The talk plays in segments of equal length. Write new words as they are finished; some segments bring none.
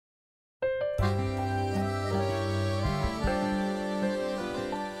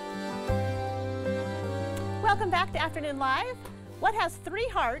Welcome back to Afternoon Live. What has 3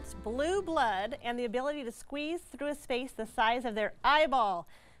 hearts, blue blood, and the ability to squeeze through a space the size of their eyeball?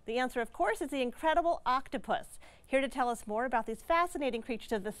 The answer, of course, is the incredible octopus. Here to tell us more about these fascinating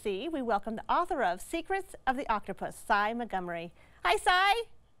creatures of the sea, we welcome the author of Secrets of the Octopus, Cy Montgomery. Hi, Cy.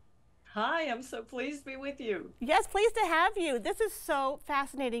 Hi, I'm so pleased to be with you. Yes, pleased to have you. This is so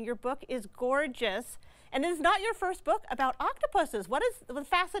fascinating. Your book is gorgeous, and it is not your first book about octopuses. What is the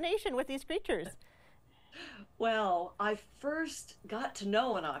fascination with these creatures? Well, I first got to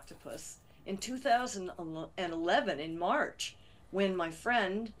know an octopus in 2011 in March when my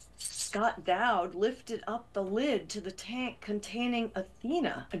friend Scott Dowd lifted up the lid to the tank containing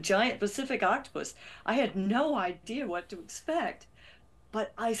Athena, a giant Pacific octopus. I had no idea what to expect,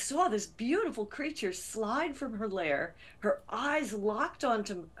 but I saw this beautiful creature slide from her lair, her eyes locked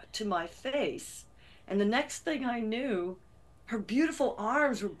onto my face, and the next thing I knew, her beautiful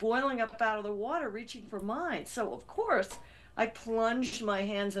arms were boiling up out of the water, reaching for mine. So, of course, I plunged my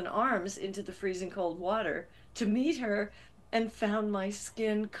hands and arms into the freezing cold water to meet her and found my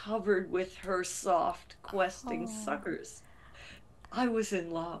skin covered with her soft, questing suckers. I was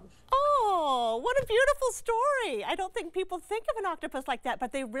in love. Oh, what a beautiful story. I don't think people think of an octopus like that,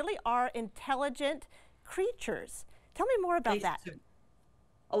 but they really are intelligent creatures. Tell me more about that.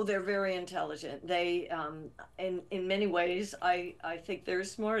 Oh, they're very intelligent. They, in many ways, I think they're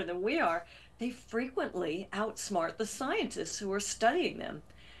smarter than we are. They frequently outsmart the scientists who are studying them.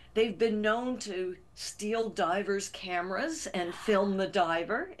 They've been known to steal divers' cameras and film the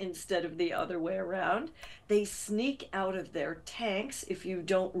diver instead of the other way around. They sneak out of their tanks if you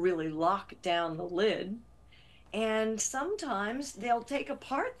don't really lock down the lid. And sometimes they'll take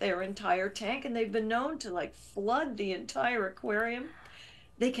apart their entire tank, and they've been known to like flood the entire aquarium.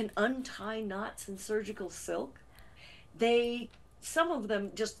 They can untie knots in surgical silk. Some of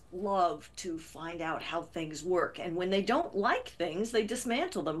them just love to find out how things work. And when they don't like things, they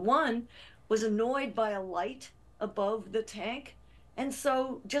dismantle them. One was annoyed by a light above the tank, and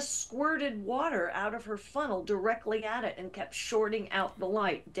so just squirted water out of her funnel directly at it and kept shorting out the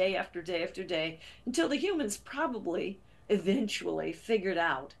light day after day after day until the humans probably eventually figured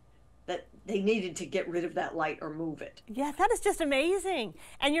out that they needed to get rid of that light or move it. Yeah, that is just amazing.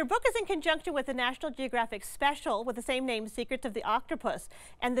 And your book is in conjunction with the National Geographic special with the same name, Secrets of the Octopus.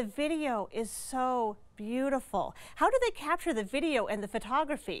 And the video is so beautiful. How do they capture the video and the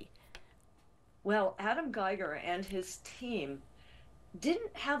photography? Well, Adam Geiger and his team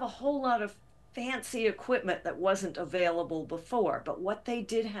didn't have a whole lot of fancy equipment that wasn't available before, but what they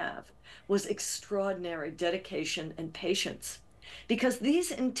did have was extraordinary dedication and patience. Because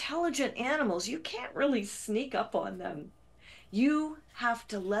these intelligent animals, you can't really sneak up on them. You have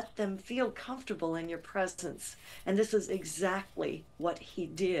to let them feel comfortable in your presence. And this is exactly what he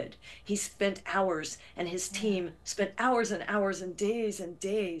did. He spent hours, and his team spent hours and hours and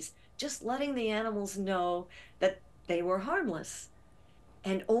days just letting the animals know that they were harmless.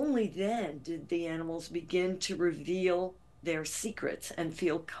 And only then did the animals begin to reveal their secrets and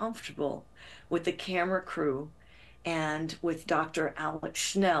feel comfortable with the camera crew and with Dr. Alex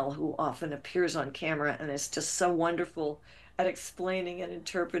Schnell, who often appears on camera and is just so wonderful at explaining and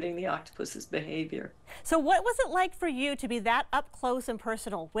interpreting the octopus's behavior. So what was it like for you to be that up close and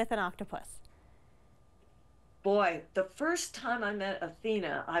personal with an octopus? Boy, the first time I met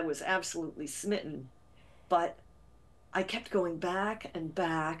Athena, I was absolutely smitten, but I kept going back and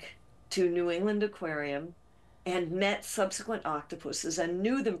back to New England Aquarium and met subsequent octopuses and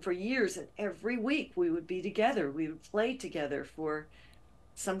knew them for years. And every week we would be together. We would play together for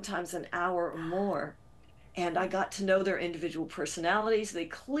sometimes an hour or more. And I got to know their individual personalities. They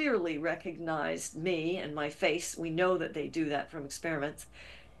clearly recognized me and my face. We know that they do that from experiments.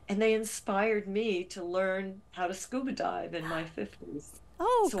 And they inspired me to learn how to scuba dive in my 50s.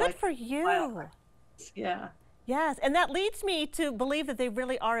 Oh, so good for you. Yeah. Yes, and that leads me to believe that they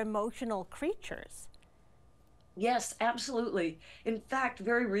really are emotional creatures. Yes, absolutely. In fact,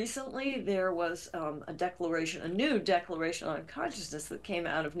 very recently there was a new declaration on consciousness that came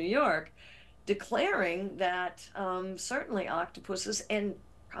out of New York, declaring that certainly octopuses and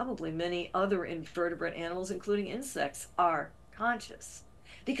probably many other invertebrate animals, including insects, are conscious,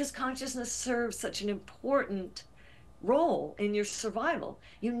 because consciousness serves such an important role in your survival.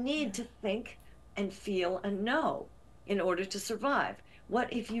 You need to think and feel and know in order to survive.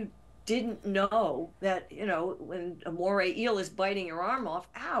 What if you didn't know that, when a moray eel is biting your arm off,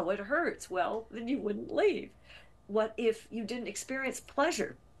 ow, it hurts? Well, then you wouldn't leave. What if you didn't experience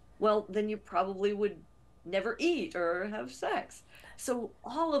pleasure? Well, then you probably would never eat or have sex. So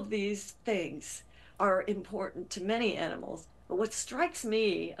all of these things are important to many animals. But what strikes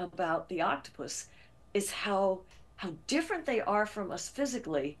me about the octopus is how different they are from us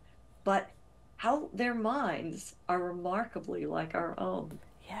physically, but how their minds are remarkably like our own.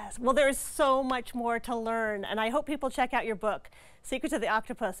 Yes, well, there's so much more to learn, and I hope people check out your book, Secrets of the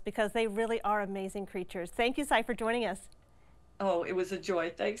Octopus, because they really are amazing creatures. Thank you, Cy, for joining us. Oh, it was a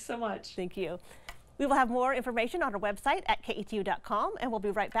joy. Thanks so much. Thank you. We will have more information on our website at ketu.com, and we'll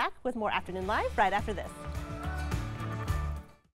be right back with more Afternoon Live right after this.